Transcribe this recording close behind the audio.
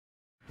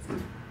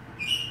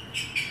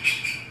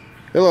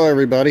Hello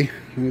everybody. You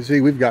can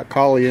see we've got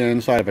Collie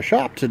inside of a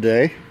shop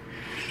today.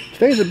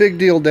 Today's a big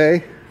deal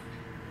day.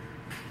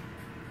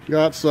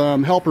 Got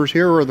some helpers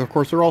here, of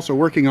course they're also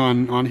working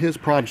on his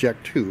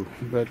project too.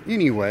 But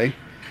anyway,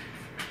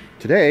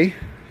 today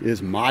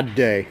is mod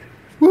day.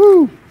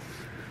 Woo!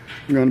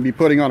 I'm going to be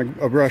putting on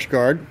a brush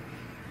guard.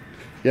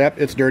 Yep,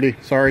 it's dirty.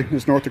 Sorry,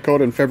 it's North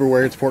Dakota in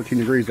February. It's 14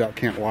 degrees out.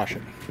 Can't wash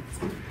it.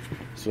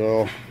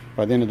 So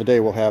by the end of the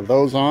day we'll have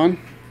those on.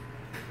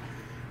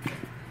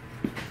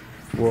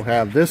 We'll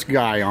have this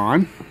guy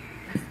on.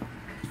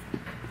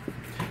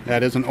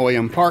 That is an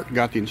OEM part.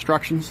 Got the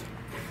instructions.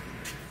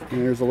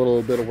 And there's a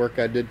little bit of work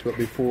I did to it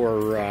before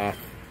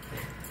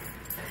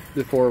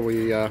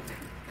we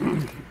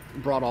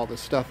brought all this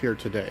stuff here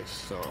today.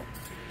 So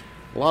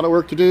a lot of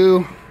work to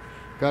do.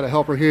 Got a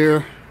helper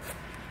here.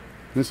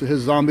 This is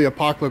his Zombie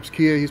Apocalypse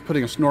Kia. He's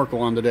putting a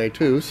snorkel on today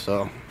too.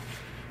 So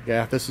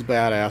yeah, this is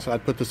badass.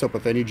 I'd put this up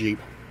with any Jeep,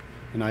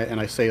 and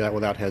I say that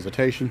without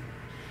hesitation.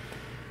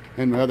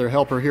 And my other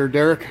helper here,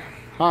 Derek.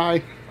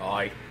 Hi.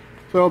 Hi.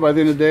 So by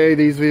the end of the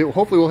day,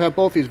 hopefully we'll have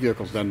both these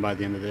vehicles done by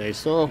the end of the day.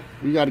 So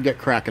we got to get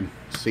cracking.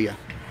 See ya.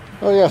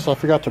 Oh yes, I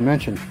forgot to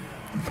mention.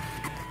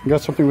 We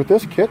got something with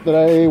this kit that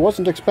I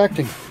wasn't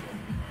expecting.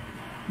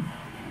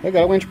 I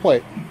got a winch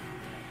plate.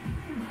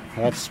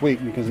 That's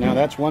sweet, because now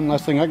that's one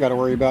less thing I got to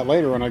worry about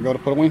later when I go to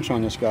put a winch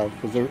on this guy.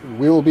 Because there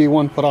will be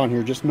one put on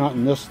here, just not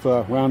in this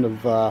round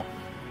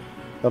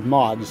of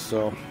mods.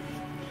 So,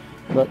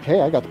 but hey,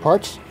 I got the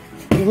parts.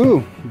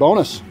 Woohoo!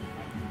 Bonus.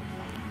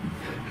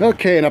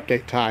 Okay, an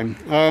update time.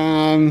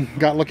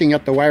 Got looking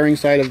at the wiring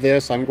side of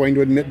this. I'm going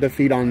to admit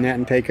defeat on that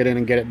and take it in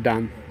and get it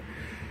done.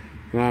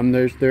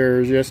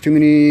 There's just too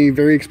many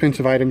very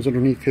expensive items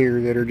underneath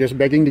here that are just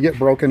begging to get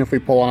broken if we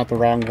pull on it the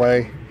wrong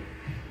way.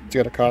 It's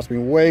going to cost me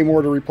way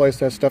more to replace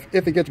that stuff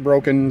if it gets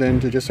broken than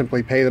to just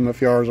simply pay them a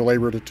few hours of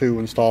labor to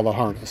install the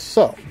harness.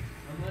 So,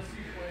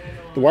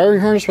 the wiring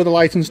harness for the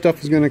lights and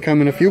stuff is going to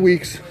come in a few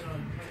weeks.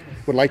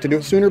 Would like to do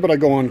it sooner, but I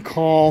go on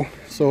call,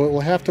 so it will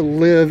have to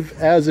live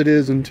as it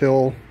is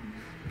until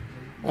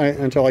I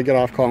get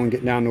off call and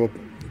get down to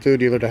a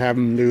dealer to have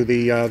them do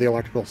the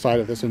electrical side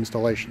of this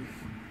installation.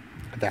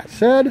 That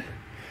said,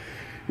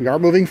 we are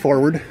moving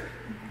forward.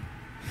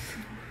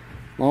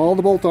 All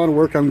the bolt-on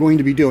work I'm going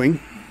to be doing.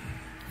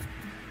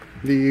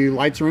 The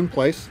lights are in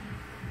place.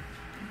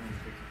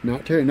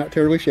 Not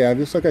terribly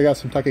shabby. Just like I got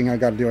some tucking I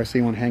got to do. I see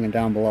one hanging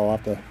down below. I'll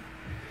have to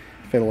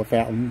fiddle with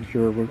that one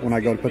here when I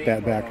go to put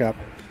that back up.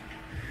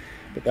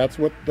 But that's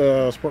what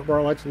the sport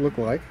bar lights look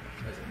like.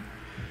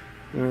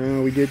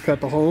 We did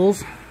cut the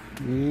holes,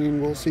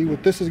 and we'll see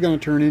what this is going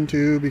to turn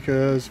into,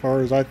 because as far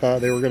as I thought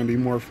they were going to be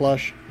more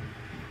flush.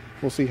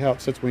 We'll see how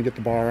it sits when we get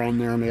the bar on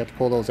there. I may have to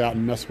pull those out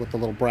and mess with the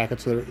little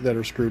brackets that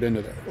are screwed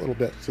into there a little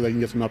bit so they can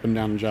get some up and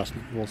down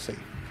adjustment. We'll see.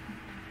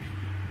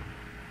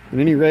 At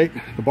any rate,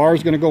 the bar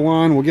is going to go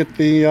on. We'll get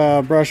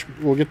the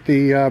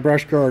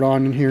brush guard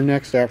on in here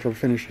next after we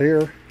finish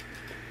here,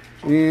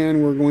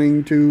 and we're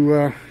going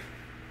to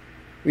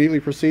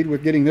immediately proceed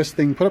with getting this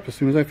thing put up as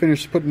soon as I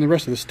finish putting the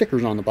rest of the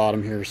stickers on the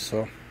bottom here.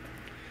 So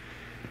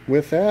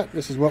with that,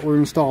 this is what we're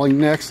installing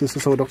next. This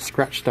is so it don't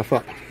scratch stuff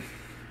up.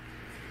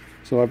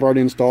 So I've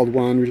already installed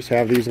one. We just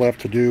have these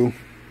left to do.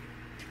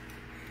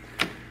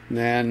 And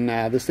then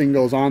this thing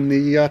goes on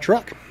the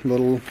truck.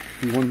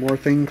 One more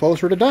thing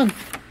closer to done.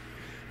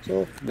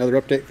 So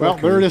another update. Well,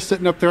 there it is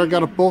sitting up there. I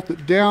got to bolt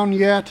it down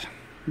yet,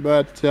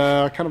 but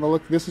kind of a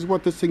look. This is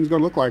what this thing's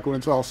going to look like when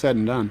it's all said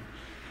and done.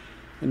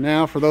 And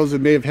now, for those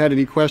that may have had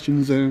any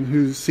questions and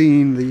who's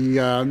seen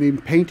me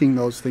painting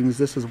those things,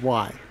 this is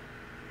why.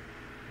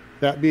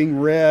 That being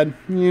red,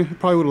 yeah, it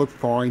probably would look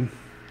fine.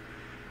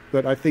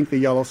 But I think the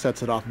yellow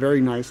sets it off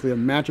very nicely. It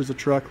matches the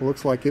truck. It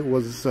looks like it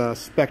was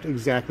spec'd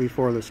exactly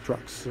for this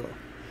truck. So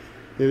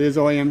it is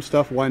OEM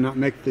stuff. Why not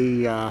make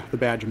the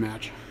badge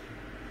match?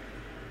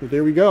 But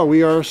there we go.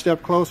 We are a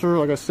step closer.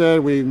 Like I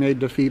said, we made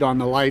defeat on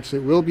the lights.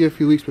 It will be a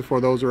few weeks before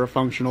those are a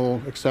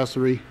functional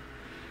accessory.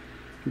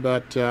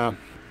 But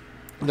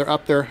they're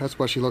up there. That's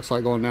what she looks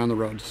like going down the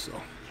road. So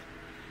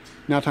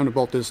now time to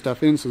bolt this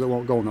stuff in so it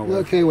won't go nowhere.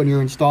 Okay, when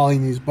you're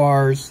installing these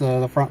bars,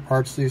 the front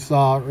parts you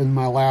saw in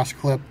my last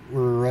clip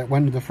went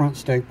into the front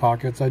stake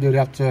pockets. I did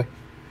have to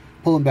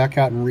pull them back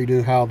out and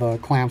redo how the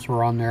clamps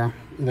were on there.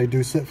 They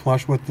do sit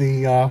flush with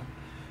the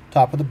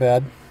top of the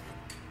bed.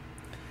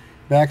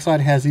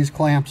 Backside has these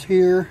clamps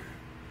here.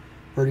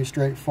 Pretty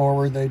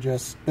straightforward. They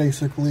just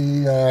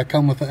basically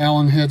come with the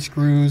Allen head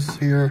screws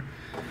here.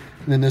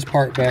 And then this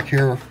part back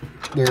here,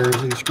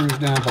 there's these screws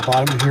down at the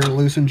bottom here,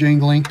 loose and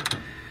jingling.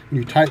 When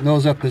you tighten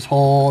those up, this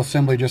whole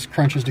assembly just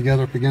crunches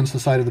together up against the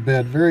side of the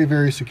bed. Very,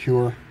 very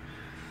secure.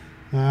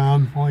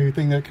 Only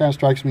thing that kind of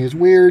strikes me as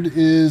weird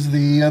is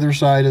the other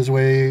side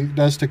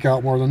does stick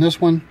out more than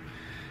this one.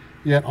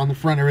 Yet on the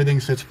front, everything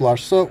sits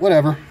flush. So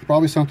whatever,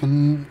 probably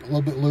something a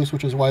little bit loose,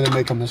 which is why they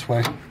make them this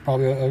way.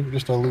 Probably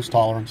just a loose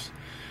tolerance.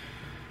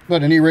 But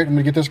at any rate, I'm going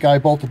to get this guy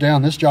bolted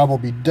down. This job will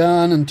be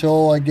done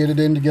until I get it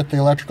in to get the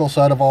electrical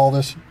side of all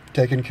this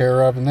taken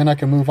care of, and then I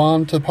can move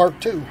on to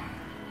part 2.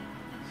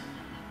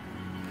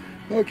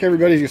 Okay,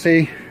 everybody, as you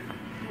see,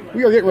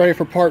 we are getting ready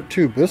for part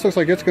 2. But this looks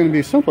like it's going to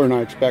be simpler than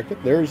I expected.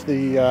 There's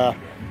the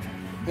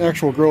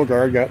actual grill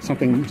guard. Got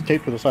something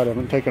taped to the side. I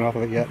haven't taken off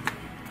of it yet.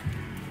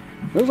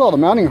 There's all the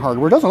mounting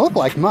hardware. Doesn't look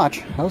like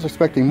much. I was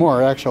expecting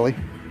more, actually.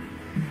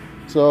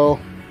 So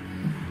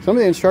some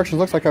of the instructions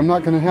looks like I'm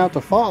not going to have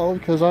to follow,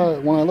 because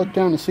when I looked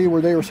down to see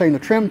where they were saying to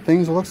trim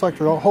things, it looks like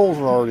the holes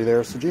are already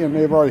there. So GM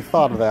may have already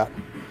thought of that.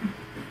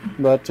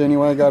 But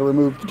anyway, I got to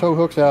remove the tow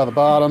hooks out of the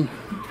bottom.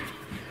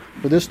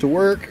 For this to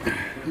work,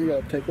 you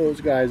got to take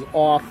those guys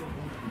off.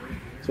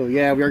 So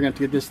yeah, we are going to have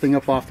to get this thing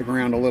up off the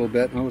ground a little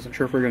bit. I wasn't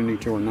sure if we are going to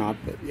need to or not,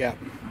 but yeah.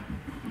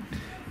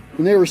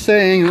 And they were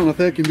saying, I don't know if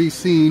that can be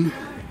seen,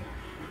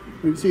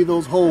 you can see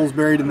those holes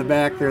buried in the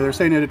back there. They're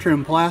saying they had to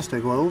trim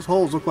plastic. Well, those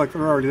holes look like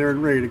they're already there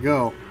and ready to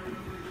go.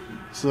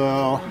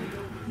 So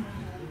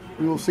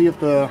we'll see if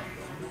the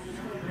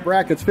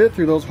brackets fit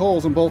through those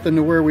holes and bolt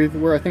into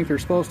where I think they're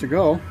supposed to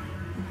go.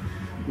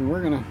 And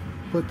we're gonna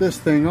put this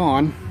thing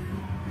on.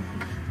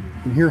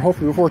 And here,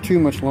 hopefully before too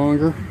much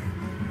longer,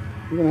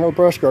 we're gonna have a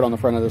brush guard on the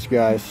front of this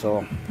guy.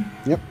 So,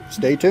 yep,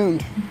 stay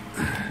tuned.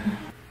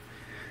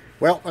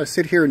 Well, I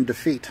sit here in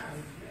defeat.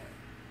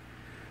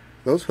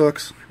 Those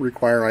hooks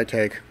require I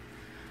take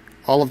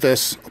all of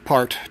this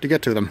apart to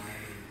get to them.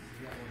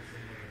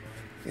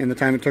 And the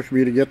time it took for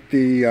me to get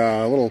the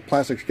little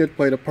plastic skid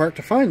plate apart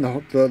to find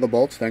the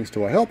bolts, thanks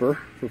to a helper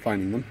for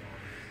finding them,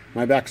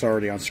 my back's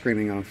already on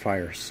screaming on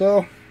fire.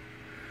 So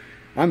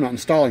I'm not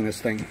installing this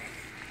thing.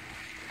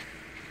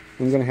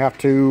 I'm going to have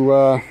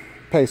to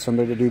pay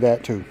somebody to do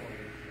that too.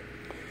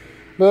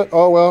 But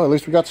oh well, at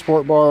least we got the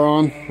sport bar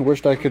on. I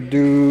wished I could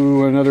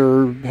do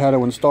another how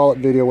to install it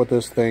video with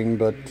this thing,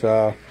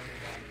 but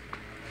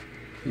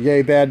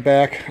yay, bad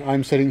back.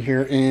 I'm sitting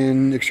here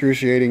in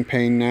excruciating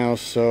pain now,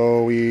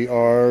 so we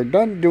are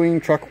done doing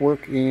truck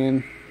work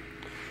and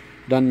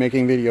done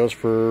making videos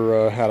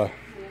for how to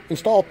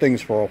install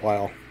things for a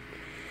while.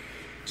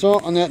 So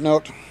on that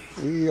note,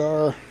 we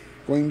are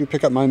going to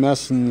pick up my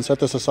mess and set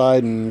this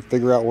aside and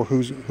figure out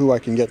who I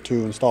can get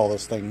to install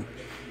this thing,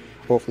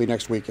 hopefully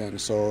next weekend.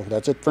 So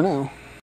that's it for now.